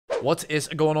What is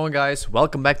going on, guys?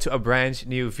 Welcome back to a brand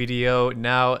new video.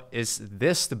 Now, is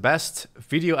this the best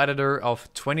video editor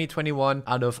of 2021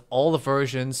 out of all the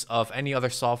versions of any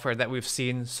other software that we've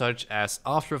seen, such as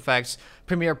After Effects,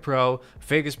 Premiere Pro,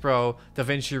 Vegas Pro,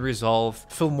 DaVinci Resolve,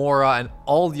 Filmora, and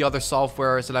all the other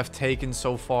softwares that I've taken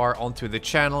so far onto the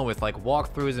channel with like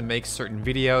walkthroughs and make certain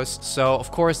videos. So of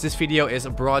course this video is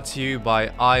brought to you by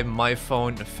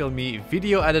iMyFone Filme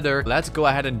Video Editor. Let's go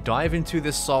ahead and dive into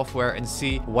this software and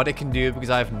see what it can do, because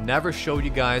I've never showed you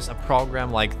guys a program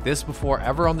like this before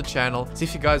ever on the channel. So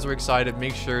if you guys are excited,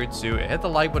 make sure to hit the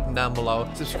like button down below,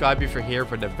 subscribe if you're here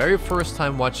for the very first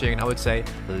time watching, and I would say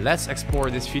let's explore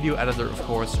this video editor, of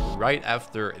course, right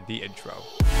after the intro.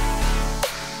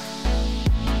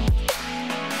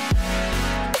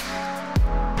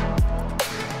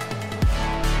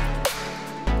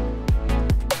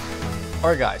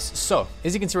 Alright guys, so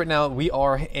as you can see right now, we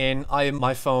are in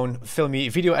iMyFone Filme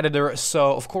Video Editor.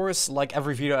 So of course, like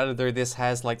every video editor, this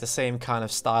has like the same kind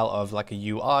of style of like a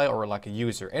UI or like a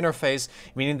user interface,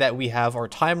 meaning that we have our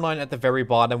timeline at the very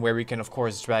bottom where we can of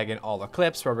course drag in all the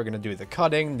clips where we're going to do the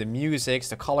cutting, the music,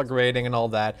 the color grading and all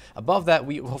that. Above that,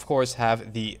 we of course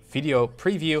have the video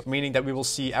preview, meaning that we will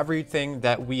see everything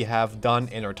that we have done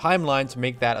in our timeline to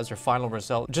make that as our final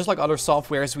result. Just like other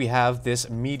softwares, we have this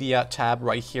media tab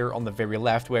right here on the very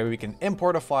left where we can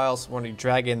import the files when we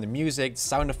drag in the music,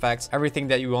 sound effects, everything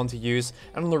that you want to use.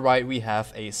 And on the right we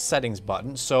have a settings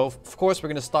button. So of course we're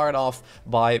going to start off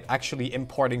by actually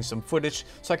importing some footage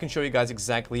so I can show you guys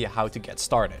exactly how to get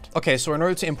started. Okay, so in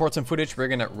order to import some footage, we're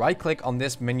going to right click on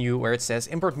this menu where it says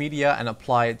import media and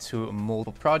apply it to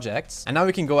multiple projects. And now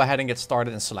we can go ahead and get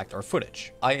started and select our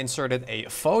footage. I inserted a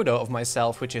photo of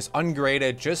myself which is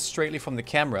ungraded just straightly from the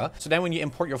camera. So then when you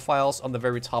import your files, on the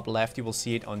very top left you will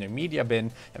see it on your media bin,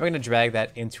 and we're going to drag that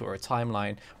into our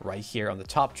timeline right here on the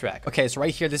top track. Okay, so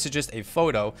right here this is just a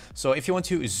photo. So if you want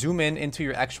to zoom in into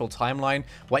your actual timeline,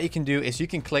 what you can do is you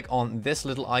can click on this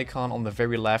little icon on the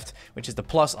very left, which is the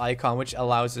plus icon, which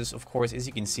allows us, of course, as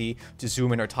you can see, to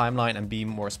zoom in our timeline and be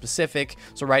more specific.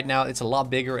 So right now it's a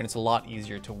lot bigger and it's a lot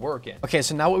easier to work in. Okay,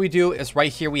 so now what we do is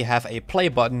right here we have a play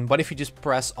button, but if you just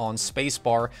press on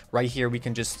spacebar right here, we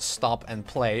can just stop and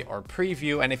play or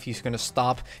preview. And if you're going to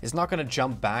stop, it's not going to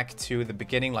jump back to the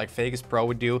beginning like Vegas Pro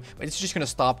would do, but it's just going to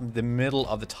stop in the middle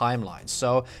of the timeline.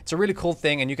 So it's a really cool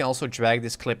thing, and you can also drag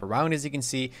this clip around, as you can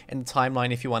see in the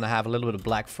timeline, if you want to have a little bit of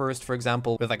black first, for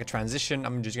example, with like a transition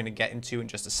I'm just going to get into in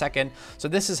just a second. So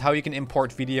this is how you can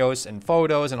import videos and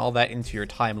photos and all that into your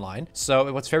timeline.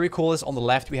 So what's very cool is on the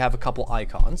left we have a couple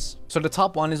icons. So the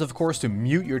top one is of course to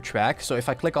mute your track. So if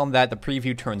I click on that, the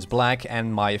preview turns black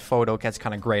and my photo gets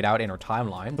kind of grayed out in our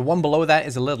timeline. The one below that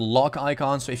is a little lock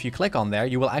icon. So if you click on there,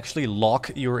 you will actually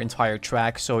lock your entire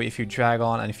track. So if you drag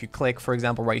on and if you click, for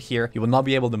example, right here, you will not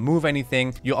be able to move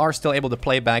anything. You are still able to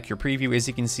play back your preview, as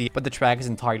you can see, but the track is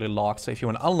entirely locked. So if you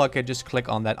want to unlock it, just click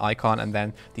on that icon, and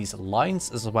then these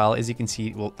lines as well, as you can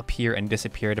see, will appear and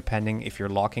disappear depending if you're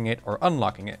locking it or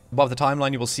unlocking it. Above the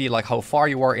timeline, you will see like how far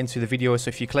you are into the video. So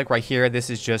if you click right here, this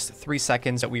is just 3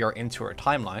 seconds that we are into our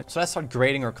timeline. So let's start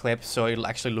grading our clip so it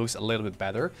actually looks a little bit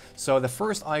better. So the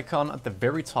first icon at the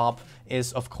very top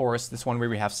is of course this one where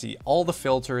we have see all the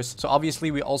filters. So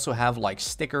obviously we also have like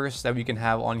stickers that we can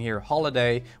have on here,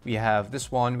 holiday, we have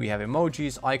this one, we have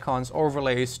emojis, icons,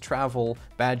 overlays, travel,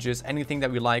 badges, anything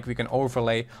that we like we can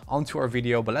overlay onto our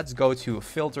video. But let's go to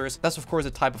filters. That's of course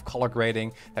a type of color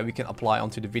grading that we can apply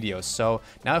onto the video. So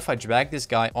now if I drag this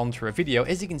guy onto a video,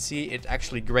 as you can see, it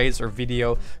actually grades our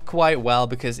video quite well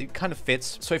because it kind of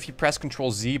fits. So if you press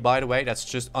Ctrl Z, by the way, that's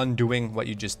just undoing what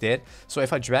you just did. So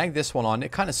if I drag this one on,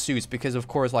 it kind of suits because of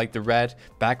course like the red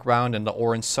background and the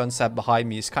orange sunset behind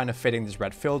me is kind of fitting this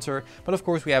red filter. But of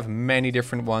course we have many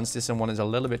different ones. This one is a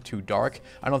little bit too dark.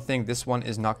 I don't think this one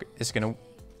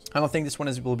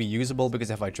will be usable, because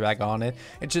if I drag on it,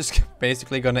 it's just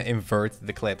basically going to invert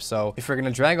the clip. So if we're going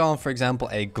to drag on, for example,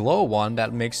 a glow one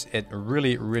that makes it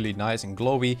really, really nice and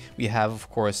glowy, we have of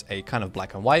course a kind of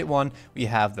black and white one. We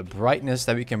have the brightness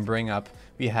that we can bring up.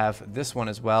 We have this one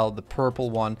as well, the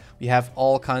purple one. We have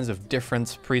all kinds of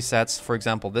different presets. For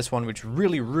example, this one, which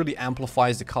really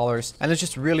amplifies the colors. And it's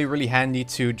just really handy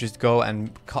to just go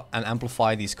and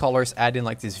amplify these colors, add in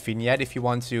like this vignette if you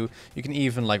want to. You can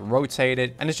even like rotate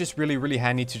it. And it's just really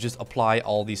handy to just apply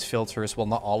all these filters. Well,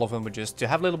 not all of them, but just to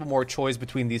have a little bit more choice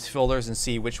between these filters and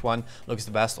see which one looks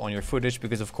the best on your footage.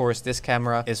 Because of course, this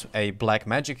camera is a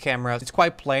Blackmagic camera. It's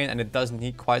quite plain and it does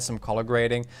need quite some color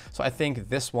grading. So I think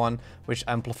this one, which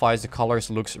amplifies the colors,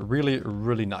 looks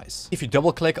really nice. If you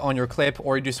double click on your clip,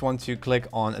 or you just want to click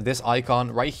on this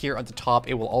icon right here at the top,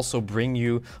 it will also bring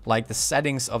you like the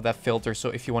settings of that filter. So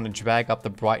if you want to drag up the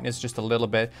brightness just a little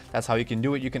bit, that's how you can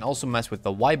do it. You can also mess with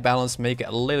the white balance, make it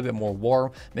a little bit more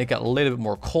warm, make it a little bit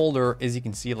more colder, as you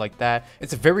can see, like that.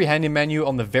 It's a very handy menu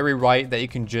on the very right that you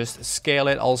can just scale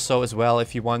it also as well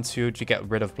if you want to get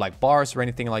rid of black bars or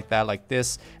anything like that, like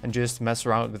this, and just mess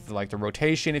around with like the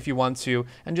rotation if you want to,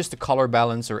 and just the color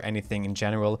balance or anything in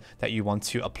general that you want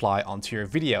to apply onto your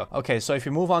video. Okay, so if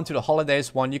you move on to the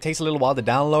holidays one, it takes a little while to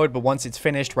download, but once it's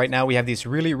finished, right now we have these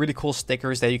really cool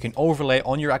stickers that you can overlay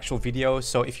on your actual video.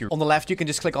 So if you're on the left, you can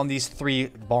just click on these 3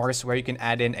 bars where you can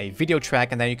add in a video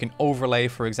track, and then you can overlay,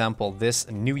 for example, this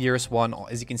New Year's one,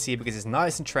 as you can see, because it's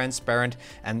nice and transparent,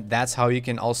 and that's how you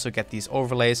can also get these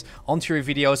overlays onto your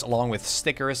videos, along with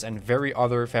stickers and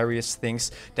various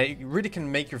things that really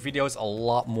can make your videos a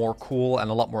lot more cool and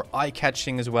a lot more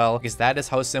eye-catching as well, because that is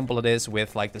how simple it is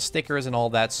with like the stickers and all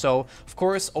that. So of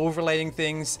course, overlaying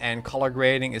things and color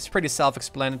grading is pretty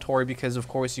self-explanatory, because of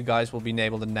course you guys will be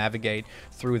able to navigate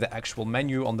through the actual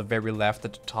menu on the very left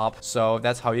at the top. So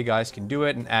that's how you guys can do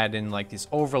it and add in like these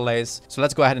overlays. So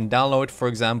let's go ahead and download, for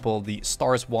example, the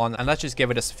stars one, and let's just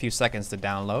give it a few seconds to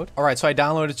download. All right, so I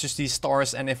downloaded just these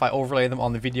stars, and if I overlay them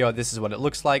on the video, this is what it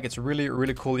looks like. It's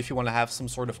really cool if you want to have some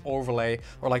sort of overlay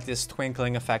or like this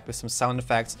twinkling effect with some sound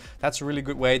effects. That's a really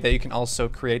good way that you can also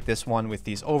create this one with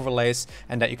these overlays,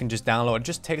 and that you can just download. It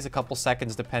just takes a couple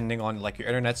seconds depending on like your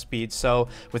internet speed. So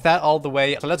with that all the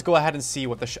way, so let's go ahead and see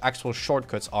what the actual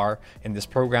shortcuts are in this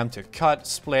program to cut,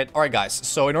 split. All right guys,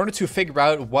 so in order to figure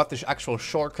out what the actual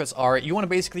shortcuts are, you want to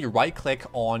basically right click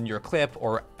on your clip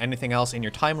or anything else in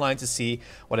your timeline to see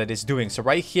what it is doing. So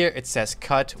right here it says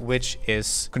cut, which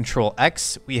is Control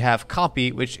X. We have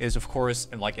copy, which is of course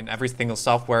in every single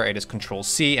software it is Control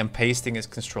C, and pasting is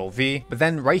Control V. But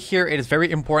then right here it is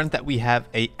very important that we have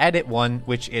a edit one,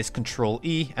 which is Control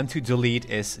E, and to delete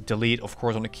is delete, of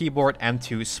course, on the keyboard, and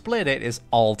to split it is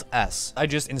Alt S. I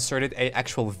just inserted a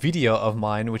actual video of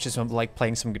mine, which is like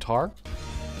playing some guitar.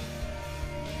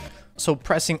 So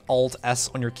pressing Alt S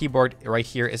on your keyboard right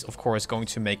here is of course going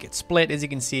to make it split. As you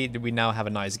can see, we now have a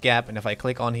nice gap, and if I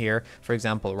click on here, for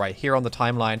example, right here on the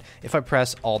timeline, if I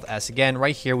press Alt S again,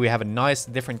 right here we have a nice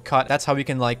different cut. That's how we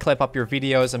can like clip up your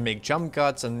videos and make jump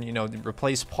cuts and, you know,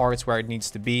 replace parts where it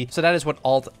needs to be. So that is what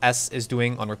Alt S is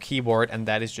doing on our keyboard, and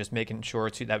that is just making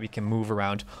sure that we can move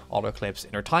around all our clips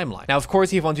in our timeline. Now, of course,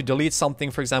 if you want to delete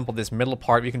something, for example, this middle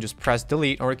part, we can just press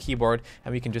delete on our keyboard,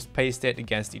 and we can just paste it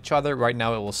against each other. Right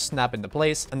now it will snap into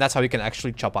place, and that's how you can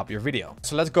actually chop up your video.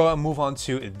 So let's go and move on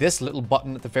to this little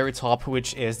button at the very top,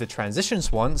 which is the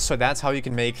transitions one. So that's how you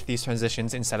can make these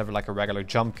transitions instead of like a regular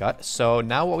jump cut. So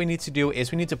now what we need to do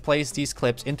is we need to place these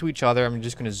clips into each other. I'm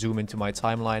just going to zoom into my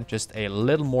timeline just a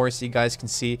little more so you guys can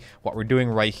see what we're doing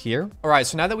right here. All right,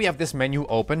 so now that we have this menu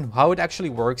open, how it actually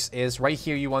works is right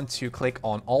here you want to click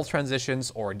on all transitions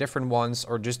or different ones,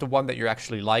 or just the one that you're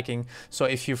actually liking. So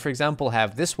if you, for example,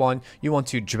 have this one, you want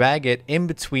to drag it in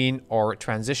between or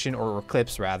transition or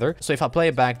clips rather. So if I play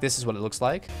it back, this is what it looks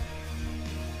like.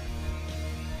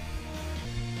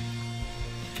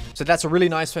 So that's a really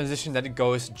nice transition that it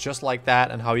goes just like that,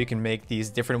 and how you can make these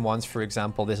different ones. For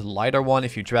example, this lighter one,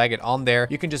 if you drag it on there,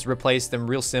 you can just replace them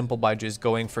real simple by just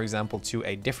going, for example, to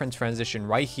a different transition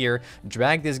right here,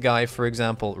 drag this guy, for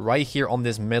example, right here on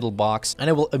this middle box, and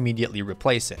it will immediately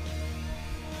replace it.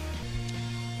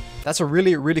 That's a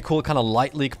really cool kind of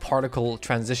light leak particle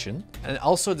transition. And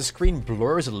also the screen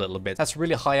blurs a little bit. That's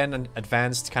really high-end and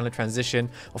advanced kind of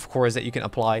transition, of course, that you can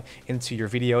apply into your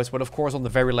videos. But of course, on the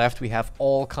very left, we have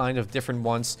all kind of different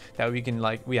ones that we can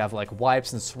we have like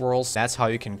wipes and swirls. That's how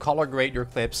you can color grade your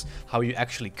clips, how you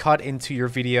actually cut into your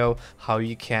video, how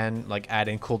you can like add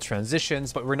in cool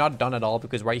transitions. But we're not done at all,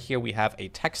 because right here we have a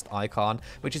text icon,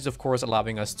 which is of course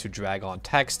allowing us to drag on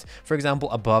text, for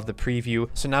example, above the preview.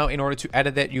 So now in order to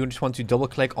edit it, you just want to double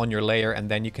click on your layer,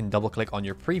 and then you can double click on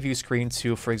your preview screen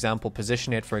to, for example,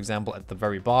 position it, for example, at the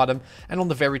very bottom. And on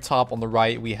the very top on the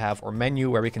right, we have our menu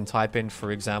where we can type in,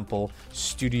 for example,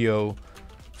 studio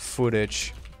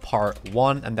footage part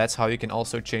 1, and that's how you can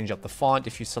also change up the font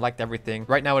if you select everything.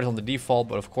 Right now it is on the default,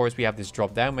 but of course we have this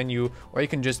drop down menu, or you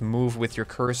can just move with your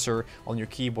cursor on your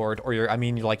keyboard, or your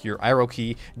arrow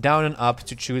key down and up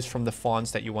to choose from the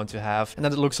fonts that you want to have. And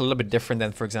then it looks a little bit different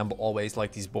than, for example, always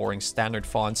like these boring standard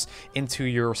fonts into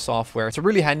your software. It's a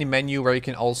really handy menu where you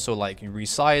can also like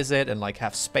resize it and like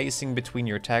have spacing between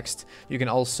your text. You can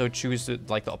also choose the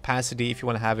opacity if you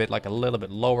want to have it like a little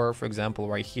bit lower, for example,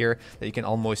 right here, that you can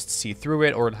almost see through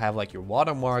it, or keyboard, have like your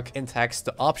watermark in text.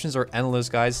 The options are endless,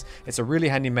 guys. It's a really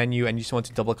handy menu, and you just want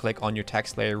to double click on your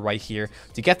text layer right here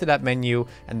to get to that menu.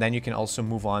 And then you can also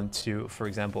move on to, for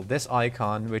example, this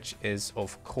icon, which is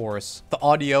of course the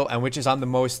audio, and which is I'm the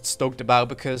most stoked about,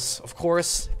 because of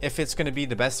course, if it's going to be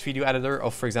the best video editor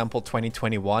of, for example,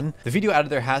 2021, the video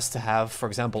editor has to have, for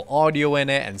example, audio in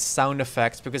it and sound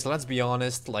effects, because let's be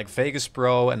honest, like Vegas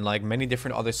Pro and like many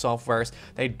different other softwares,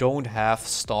 they don't have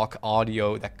stock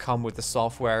audio that come with the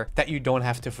software, that you don't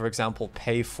have to, for example,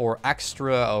 pay for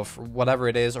extra of whatever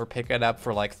it is, or pick it up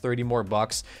for like 30 more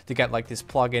bucks to get like this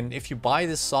plugin. If you buy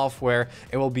this software,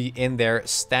 it will be in there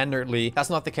standardly. That's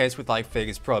not the case with like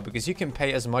Vegas Pro, because you can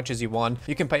pay as much as you want.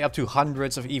 You can pay up to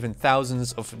hundreds of even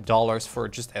thousands of dollars for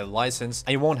just a license,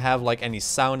 and you won't have like any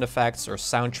sound effects or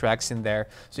soundtracks in there.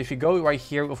 So if you go right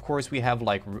here, of course, we have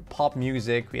like pop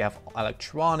music, we have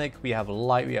electronic, we have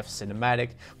light, we have cinematic,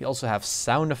 we also have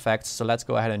sound effects. So let's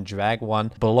go ahead and drag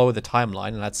one below the timeline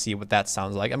and let's see what that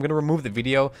sounds like. I'm going to remove the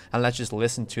video and let's just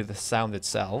listen to the sound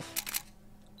itself.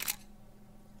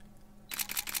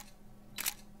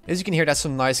 As you can hear, that's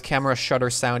some nice camera shutter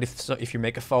sound if you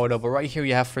make a photo. But right here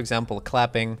you have, for example,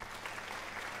 clapping,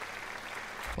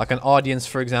 like an audience,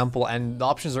 for example, and the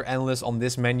options are endless on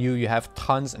this menu. You have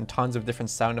tons and tons of different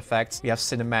sound effects. We have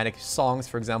cinematic songs,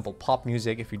 for example, pop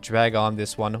music. If you drag on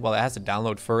this one, well, it has to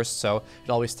download first, so it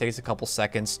always takes a couple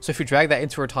seconds. So if you drag that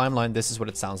into our timeline, this is what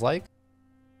it sounds like.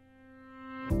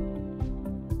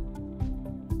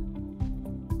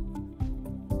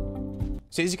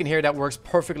 So as you can hear, that works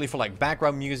perfectly for like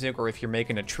background music, or if you're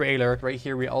making a trailer. Right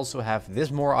here, we also have this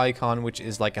more icon, which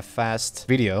is like a fast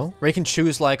video, where you can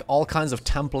choose like all kinds of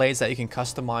templates that you can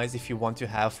customize if you want to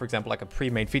have, for example, like a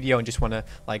pre-made video and just want to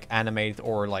like animate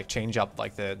or like change up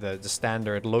like the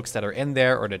standard looks that are in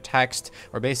there, or the text,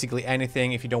 or basically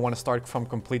anything if you don't want to start from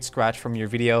complete scratch from your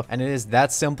video. And it is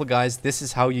that simple, guys. This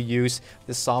is how you use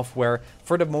this software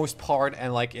for the most part,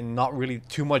 and like in not really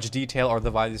too much detail, or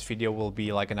otherwise this video will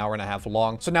be like an hour and a half long.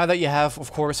 So now that you have,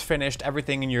 of course, finished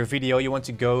everything in your video, you want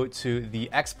to go to the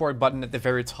export button at the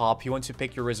very top. You want to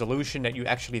pick your resolution that you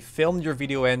actually filmed your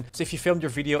video in. So if you filmed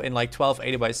your video in like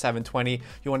 1280 by 720,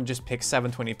 you want to just pick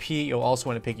 720p. You'll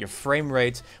also want to pick your frame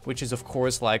rate, which is of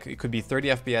course like it could be 30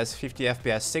 fps, 50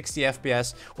 fps, 60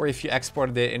 fps, or if you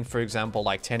exported it in, for example,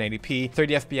 like 1080p,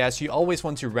 30 fps. You always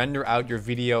want to render out your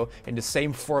video in the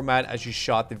same format as you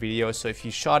shot the video. So if you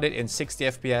shot it in 60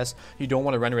 fps, you don't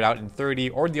want to render it out in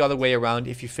 30, or the other way around.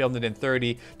 If you filmed it in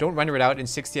 30, don't render it out in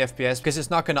 60 fps, because it's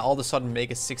not going to all of a sudden make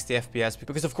it 60 fps,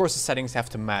 because of course the settings have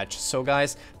to match. So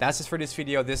guys, that's it for this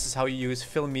video. This is how you use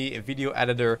Filme Video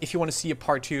Editor. If you want to see a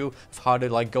part 2 of how to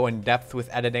like go in depth with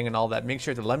editing and all that, make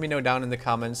sure to let me know down in the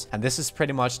comments. And this is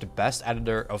pretty much the best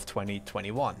editor of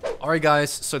 2021. Alright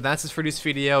guys, so that's it for this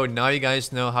video. Now you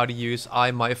guys know how to use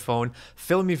iMyFone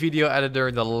Filme Video Editor.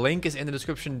 The link is in the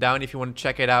description down if you want to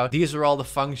check it out. These are all the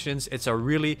functions. It's a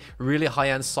really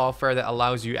high-end software that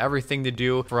allows you everything to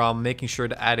do, from making sure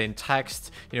to add in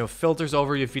text, you know, filters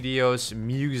over your videos,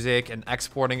 music, and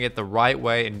exporting it the right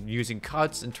way, and using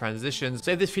cuts and transitions.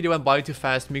 So if this video went by too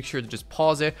fast, make sure to just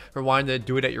pause it, rewind it,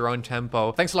 do it at your own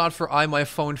tempo. Thanks a lot for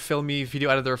iMyFone Filme Video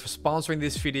Editor for sponsoring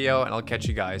this video, and I'll catch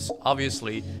you guys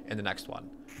obviously in the next one.